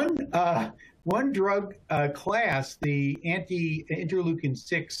 One drug class, the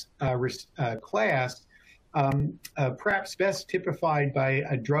anti-interleukin-6 class, perhaps best typified by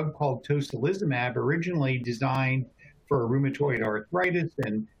a drug called tocilizumab, originally designed for rheumatoid arthritis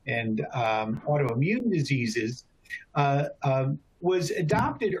and autoimmune diseases, was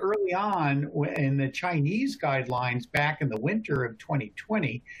adopted early on in the Chinese guidelines back in the winter of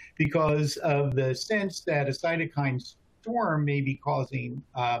 2020 because of the sense that a cytokine storm may be causing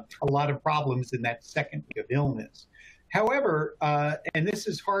a lot of problems in that second week of illness. However, and this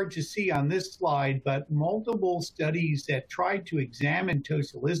is hard to see on this slide, but multiple studies that tried to examine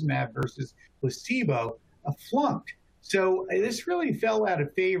tocilizumab versus placebo flunked. So this really fell out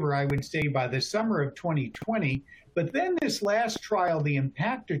of favor, I would say, by the summer of 2020. But then this last trial, the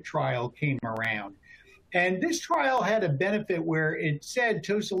IMPACTA trial, came around. And this trial had a benefit where it said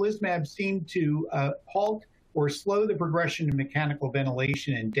tocilizumab seemed to halt or slow the progression of mechanical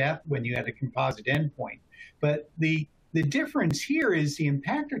ventilation and death when you had a composite endpoint. But the difference here is the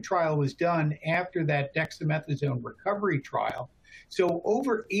IMPACTA trial was done after that dexamethasone recovery trial. So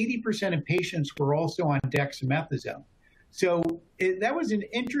over 80% of patients were also on dexamethasone. So that was an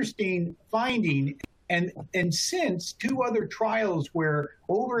interesting finding. And since two other trials where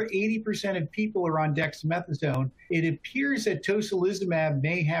over 80% of people are on dexamethasone, it appears that tocilizumab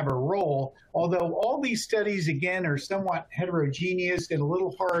may have a role, although all these studies, again, are somewhat heterogeneous and a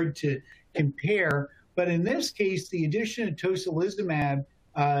little hard to compare. But in this case, the addition of tocilizumab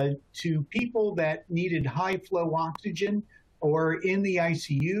to people that needed high-flow oxygen or in the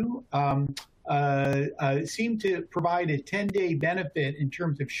ICU seemed to provide a 10-day benefit in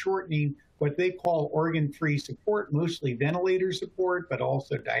terms of shortening what they call organ-free support, mostly ventilator support, but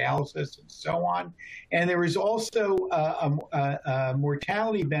also dialysis and so on. And there was also a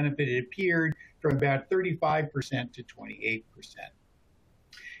mortality benefit, it appeared, from about 35% to 28%.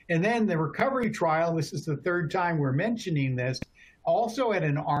 And then the recovery trial, this is the third time we're mentioning this, also had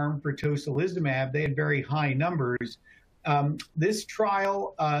an arm for tocilizumab. They had very high numbers. This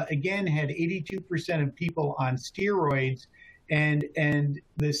trial, again, had 82% of people on steroids. And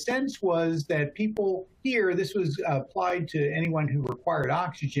the sense was that people here, this was applied to anyone who required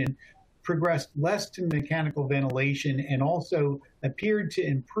oxygen, progressed less to mechanical ventilation and also appeared to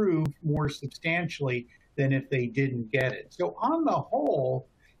improve more substantially than if they didn't get it. So on the whole,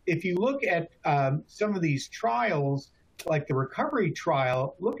 if you look at some of these trials, like the recovery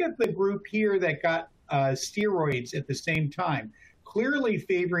trial, look at the group here that got steroids at the same time, clearly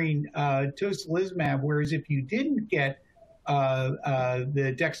favoring tocilizumab, whereas if you didn't get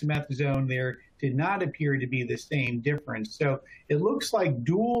the dexamethasone, there did not appear to be the same difference. So it looks like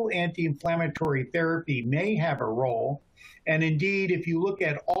dual anti-inflammatory therapy may have a role. And indeed, if you look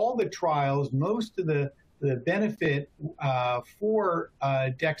at all the trials, most of the benefit for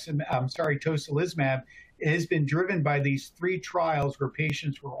tocilizumab has been driven by these three trials where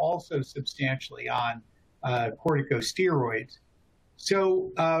patients were also substantially on corticosteroids.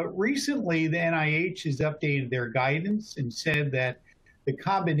 So recently, the NIH has updated their guidance and said that the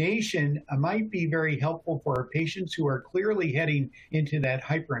combination might be very helpful for our patients who are clearly heading into that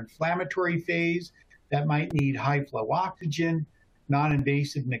hyperinflammatory phase that might need high flow oxygen,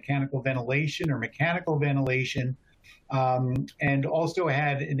 non-invasive mechanical ventilation or mechanical ventilation, and also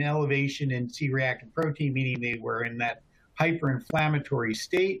had an elevation in C-reactive protein, meaning they were in that hyperinflammatory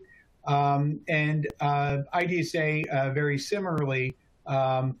state. And IDSA very similarly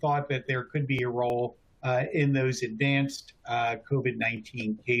thought that there could be a role in those advanced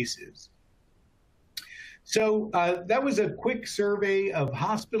COVID-19 cases. So that was a quick survey of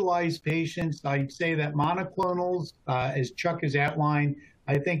hospitalized patients. I'd say that monoclonals, as Chuck has outlined,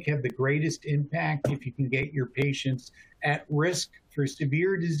 I think have the greatest impact if you can get your patients at risk for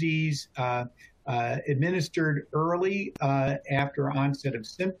severe disease administered early after onset of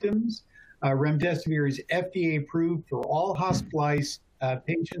symptoms. Remdesivir is FDA approved for all hospitalized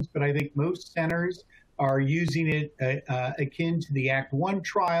patients, but I think most centers are using it akin to the Act 1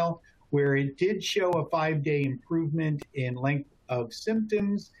 trial, where it did show a 5-day improvement in length of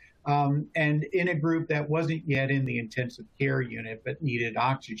symptoms, and in a group that wasn't yet in the intensive care unit but needed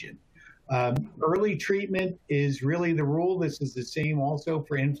oxygen. Early treatment is really the rule. This is the same also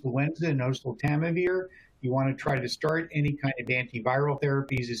for influenza and oseltamivir. You want to try to start any kind of antiviral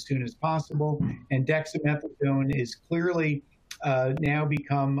therapies as soon as possible. And dexamethasone is clearly now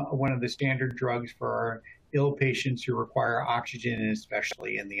become one of the standard drugs for our ill patients who require oxygen, and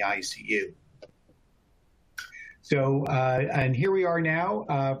especially in the ICU. So, and here we are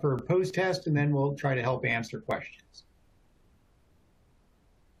now for post-test, and then we'll try to help answer questions.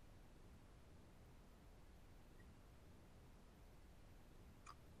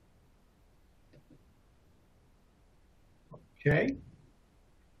 Okay.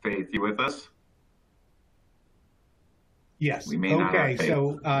 Faith, you with us? Yes. We may not have faith.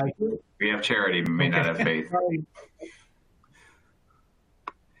 So we have charity, we may not have faith.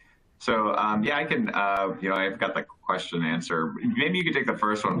 So yeah, I can. I've got the question and answer. Maybe you could take the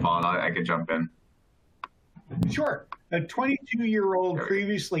first one, Paul, and I could jump in. Sure. A 22-year-old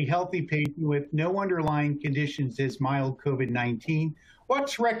previously healthy patient with no underlying conditions has mild COVID-19.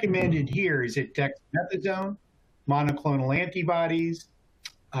 What's recommended here? Is it dexamethasone, monoclonal antibodies,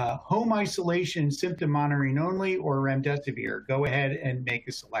 home isolation, symptom monitoring only, or remdesivir? Go ahead and make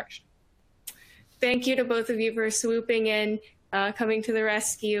a selection. Thank you to both of you for swooping in, coming to the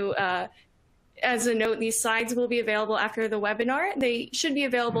rescue. As a note, these slides will be available after the webinar. They should be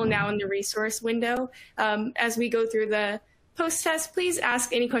available now in the resource window. As we go through the post-test, please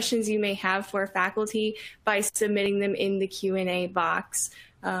ask any questions you may have for faculty by submitting them in the Q&A box.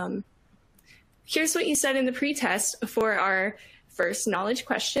 Here's what you said in the pre-test for our first knowledge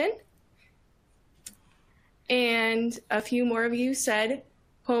question. And a few more of you said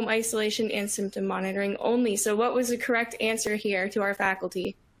home isolation and symptom monitoring only. So what was the correct answer here to our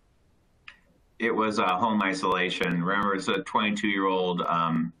faculty? It was home isolation. Remember, it's a 22-year-old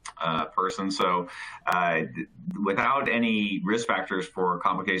person, so without any risk factors for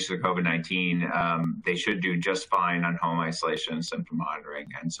complications of COVID-19, they should do just fine on home isolation and symptom monitoring.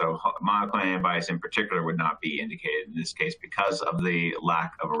 And so monoclonal antibodies in particular would not be indicated in this case because of the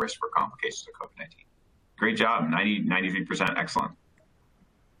lack of a risk for complications of COVID-19. Great job, 93%, excellent.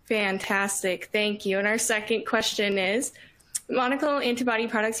 Fantastic, thank you. And our second question is, monoclonal antibody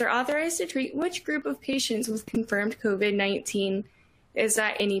products are authorized to treat which group of patients with confirmed COVID-19? Is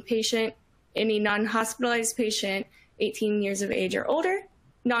that any patient, any non-hospitalized patient 18 years of age or older,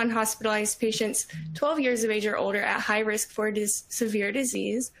 non-hospitalized patients 12 years of age or older at high risk for severe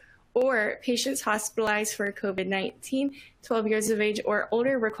disease, or patients hospitalized for COVID-19 12 years of age or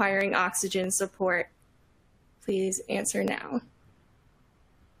older requiring oxygen support? Please answer now.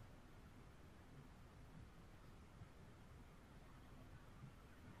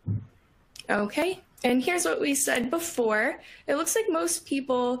 Okay, and here's what we said before. It looks like most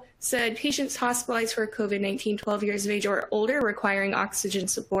people said patients hospitalized for COVID-19 12 years of age or older requiring oxygen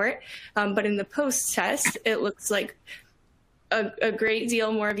support. But in the post-test, it looks like a great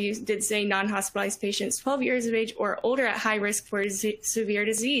deal more of you did say non-hospitalized patients 12 years of age or older at high risk for severe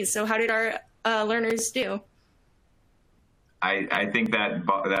disease. So how did our learners do? I think that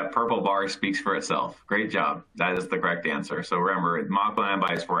purple bar speaks for itself. Great job. That is the correct answer. So remember, monoclonal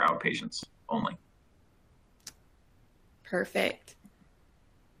antibodies for outpatients only. Perfect.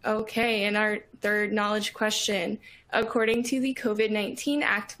 Okay, and our third knowledge question. According to the COVID-19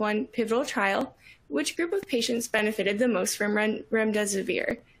 Act 1 pivotal trial, which group of patients benefited the most from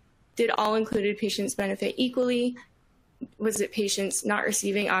remdesivir? Did all included patients benefit equally? Was it patients not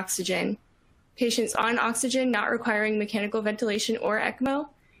receiving oxygen? Patients on oxygen not requiring mechanical ventilation or ECMO,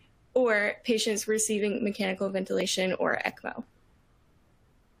 or patients receiving mechanical ventilation or ECMO?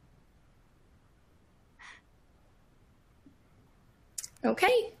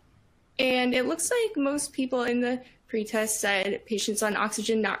 Okay, and it looks like most people in the pretest said patients on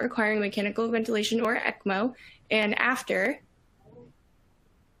oxygen not requiring mechanical ventilation or ECMO, and after.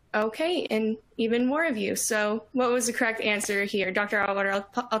 Okay, and even more of you. So what was the correct answer here? Dr. Auwaerter,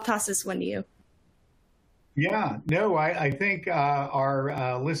 I'll toss this one to you. Yeah, no, I think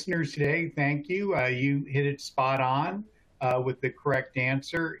our listeners today, thank you. You hit it spot on with the correct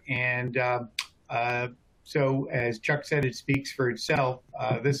answer. And so as Chuck said, it speaks for itself.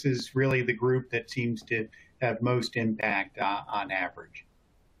 This is really the group that seems to have most impact on average.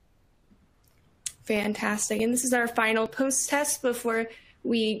 Fantastic. And this is our final post-test before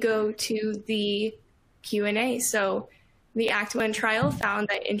we go to the Q&A. So the ACT-1 trial found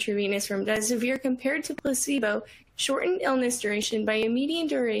that intravenous remdesivir compared to placebo shortened illness duration by a median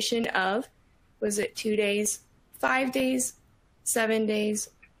duration of, was it 2 days, 5 days, 7 days,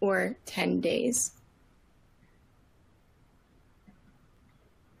 or 10 days?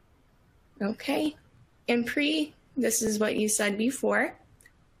 Okay. And this is what you said before.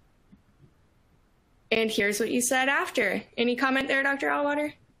 And here's what you said after. Any comment there, Dr.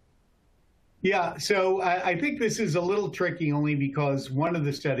 Allwater? Yeah, so I think this is a little tricky only because one of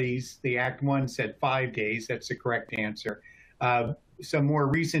the studies, the ACT-1, said 5 days. That's the correct answer. Some more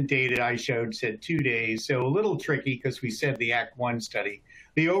recent data I showed said 2 days. So a little tricky because we said the ACT-1 study.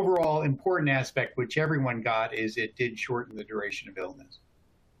 The overall important aspect, which everyone got, is it did shorten the duration of illness.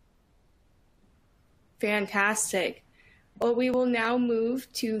 Fantastic. Well, we will now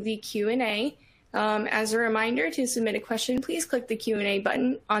move to the Q&A. As a reminder, to submit a question, please click the Q&A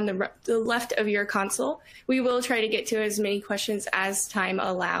button on the left of your console. We will try to get to as many questions as time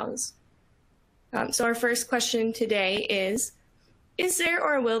allows. So our first question today is there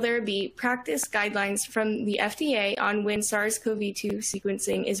or will there be practice guidelines from the FDA on when SARS-CoV-2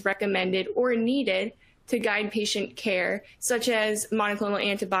 sequencing is recommended or needed to guide patient care, such as monoclonal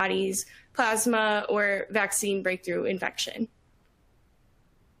antibodies, plasma, or vaccine breakthrough infection?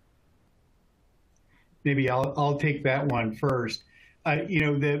 Maybe I'll take that one first.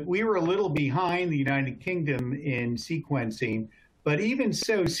 We were a little behind the United Kingdom in sequencing, but even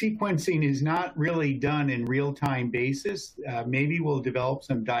so, sequencing is not really done in real-time basis. Maybe we'll develop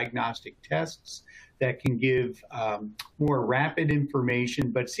some diagnostic tests that can give more rapid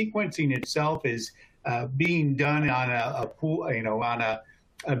information, but sequencing itself is being done on a pool, on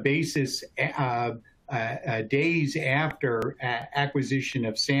a basis days after acquisition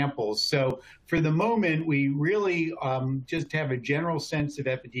of samples. So for the moment, we really just have a general sense of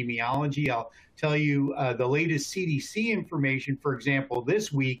epidemiology. I'll tell you the latest CDC information, for example,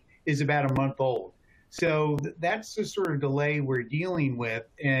 this week is about a month old. So that's the sort of delay we're dealing with.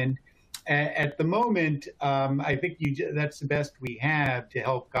 And at the moment, I think that's the best we have to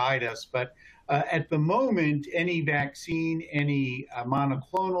help guide us. But at the moment, any vaccine, any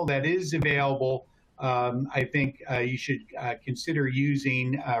monoclonal that is available, I think you should consider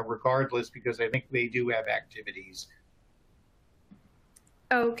using regardless, because I think they do have activities.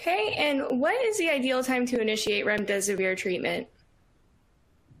 Okay, and what is the ideal time to initiate remdesivir treatment?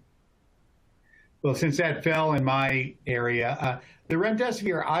 Well, since that fell in my area, the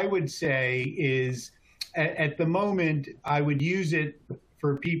remdesivir, I would say, is at the moment, I would use it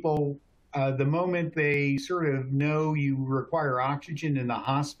for people the moment they sort of know you require oxygen in the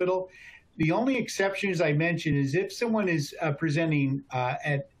hospital. The only exception, as I mentioned, is if someone is presenting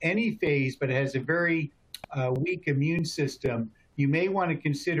at any phase but has a very weak immune system, you may want to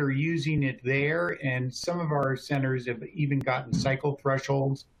consider using it there. And some of our centers have even gotten cycle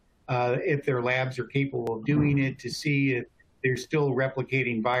thresholds if their labs are capable of doing it, to see if they're still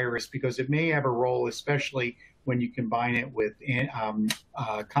replicating virus, because it may have a role, especially when you combine it with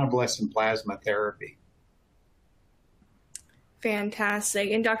convalescent plasma therapy. Fantastic.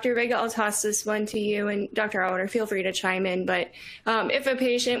 And Dr. Vega, I'll toss this one to you, and Dr. Allwater, feel free to chime in. But if a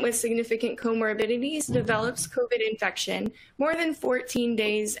patient with significant comorbidities develops COVID infection more than 14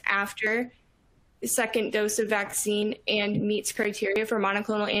 days after the second dose of vaccine and meets criteria for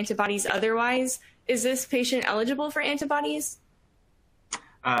monoclonal antibodies otherwise, is this patient eligible for antibodies?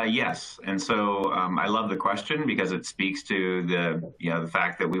 Yes, and so I love the question because it speaks to the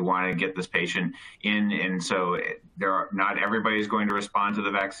fact that we want to get this patient in, and so not everybody is going to respond to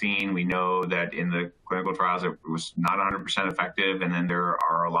the vaccine. We know that in the clinical trials it was not 100% effective, and then there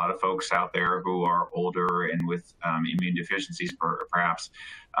are a lot of folks out there who are older and with immune deficiencies, perhaps,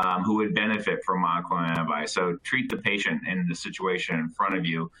 who would benefit from monoclonal antibodies. So treat the patient in the situation in front of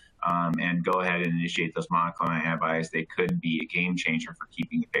you. And go ahead and initiate those monoclonal antibodies. They could be a game changer for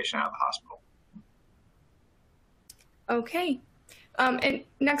keeping the patient out of the hospital. Okay. And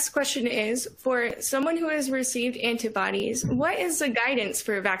next question is, for someone who has received antibodies, what is the guidance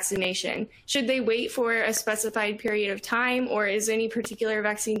for vaccination? Should they wait for a specified period of time, or is any particular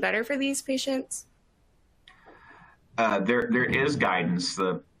vaccine better for these patients? There is guidance.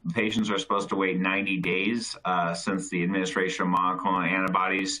 The patients are supposed to wait 90 days since the administration of monoclonal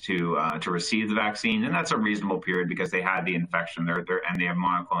antibodies to receive the vaccine, and that's a reasonable period because they had the infection. And they have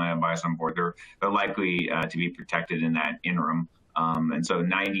monoclonal antibodies on board. They're likely to be protected in that interim, and so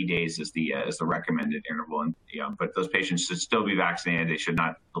 90 days is the recommended interval. And but those patients should still be vaccinated. They should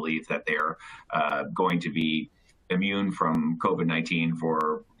not believe that they're going to be immune from COVID-19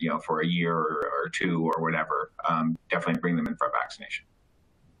 for a year or two or whatever, definitely bring them in for a vaccination.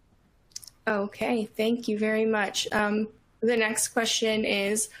 Okay, thank you very much. The next question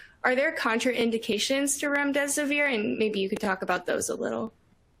is, are there contraindications to remdesivir? And maybe you could talk about those a little.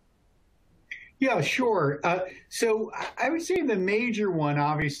 Yeah, sure. So I would say the major one,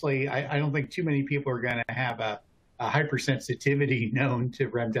 obviously, I don't think too many people are going to have a hypersensitivity known to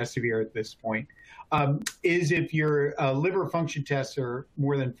remdesivir at this point, is if your liver function tests are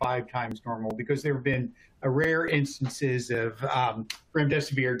more than 5 times normal, because there have been rare instances of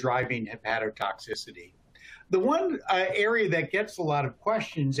remdesivir driving hepatotoxicity. The one area that gets a lot of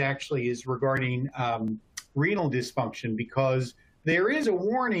questions actually is regarding renal dysfunction, because there is a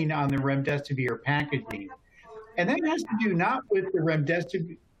warning on the remdesivir packaging, and that has to do not with the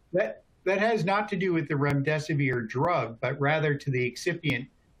remdesivir, that has not to do with the remdesivir drug, but rather to the excipient,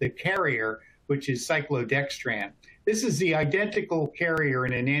 the carrier, which is cyclodextran. This is the identical carrier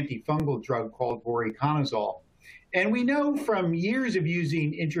in an antifungal drug called voriconazole. And we know from years of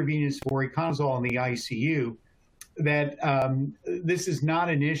using intravenous voriconazole in the ICU that this is not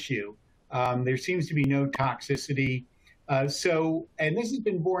an issue. There seems to be no toxicity. And this has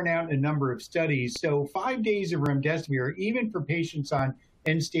been borne out in a number of studies. So 5 days of remdesivir, even for patients on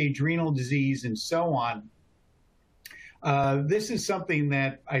end-stage renal disease and so on, this is something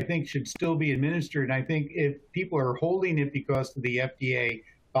that I think should still be administered. And I think if people are holding it because of the FDA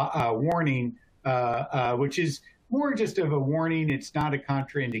warning, which is more just of a warning, it's not a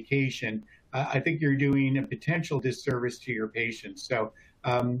contraindication, I think you're doing a potential disservice to your patients. So,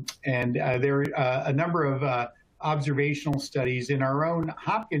 there are a number of observational studies in our own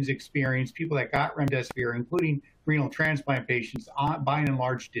Hopkins experience. People that got remdesivir, including renal transplant patients, by and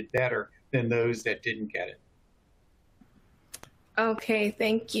large did better than those that didn't get it. Okay,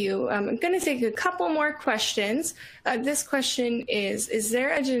 thank you. I'm going to take a couple more questions. This question is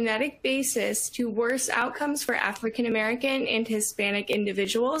there a genetic basis to worse outcomes for African American and Hispanic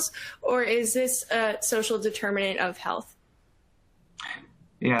individuals, or is this a social determinant of health?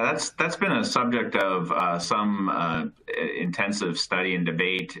 Yeah, that's been a subject of some intensive study and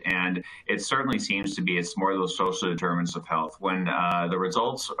debate, and it certainly seems to be it's more of those social determinants of health. When the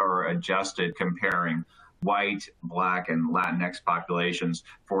results are adjusted comparing white, Black, and Latinx populations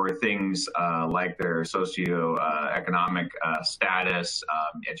for things like their socioeconomic status,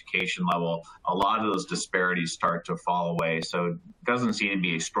 education level, a lot of those disparities start to fall away. So it doesn't seem to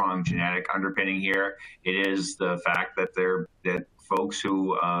be a strong genetic underpinning here. It is the fact that folks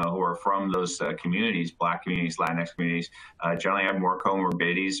who are from those communities, Black communities, Latinx communities, generally have more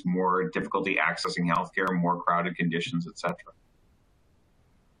comorbidities, more difficulty accessing healthcare, more crowded conditions, et cetera.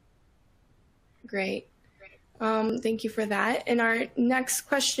 Great. Thank you for that. And our next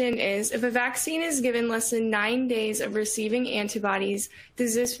question is, if a vaccine is given less than 9 days of receiving antibodies,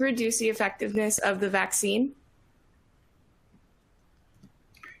 does this reduce the effectiveness of the vaccine?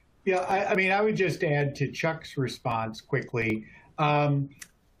 Yeah, I mean, I would just add to Chuck's response quickly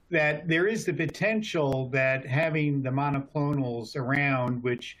that there is the potential that having the monoclonals around,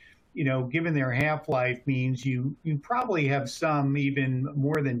 which, you know, given their half-life, means you probably have some even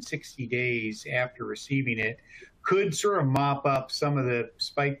more than 60 days after receiving it, could sort of mop up some of the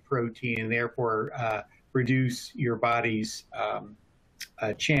spike protein and therefore reduce your body's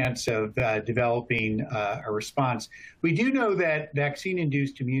chance of developing a response. We do know that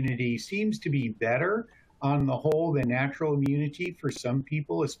vaccine-induced immunity seems to be better on the whole than natural immunity for some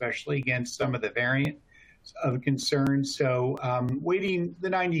people, especially against some of the variant of concern. So waiting the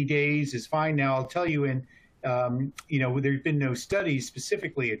 90 days is fine. Now, I'll tell you, there's been no studies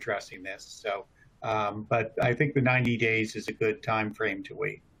specifically addressing this. So, but I think the 90 days is a good time frame to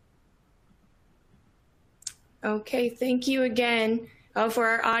wait. Okay, thank you again. For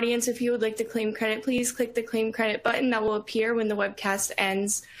our audience, if you would like to claim credit, please click the claim credit button that will appear when the webcast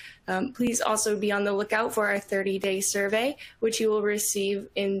ends. Please also be on the lookout for our 30-day survey, which you will receive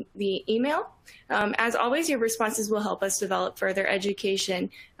in the email. As always, your responses will help us develop further education.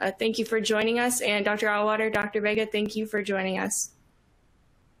 Thank you for joining us. And Dr. Auwaerter, Dr. Vega, thank you for joining us.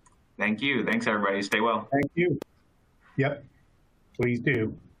 Thank you. Thanks, everybody. Stay well. Thank you. Yep, please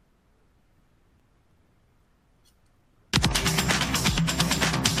do.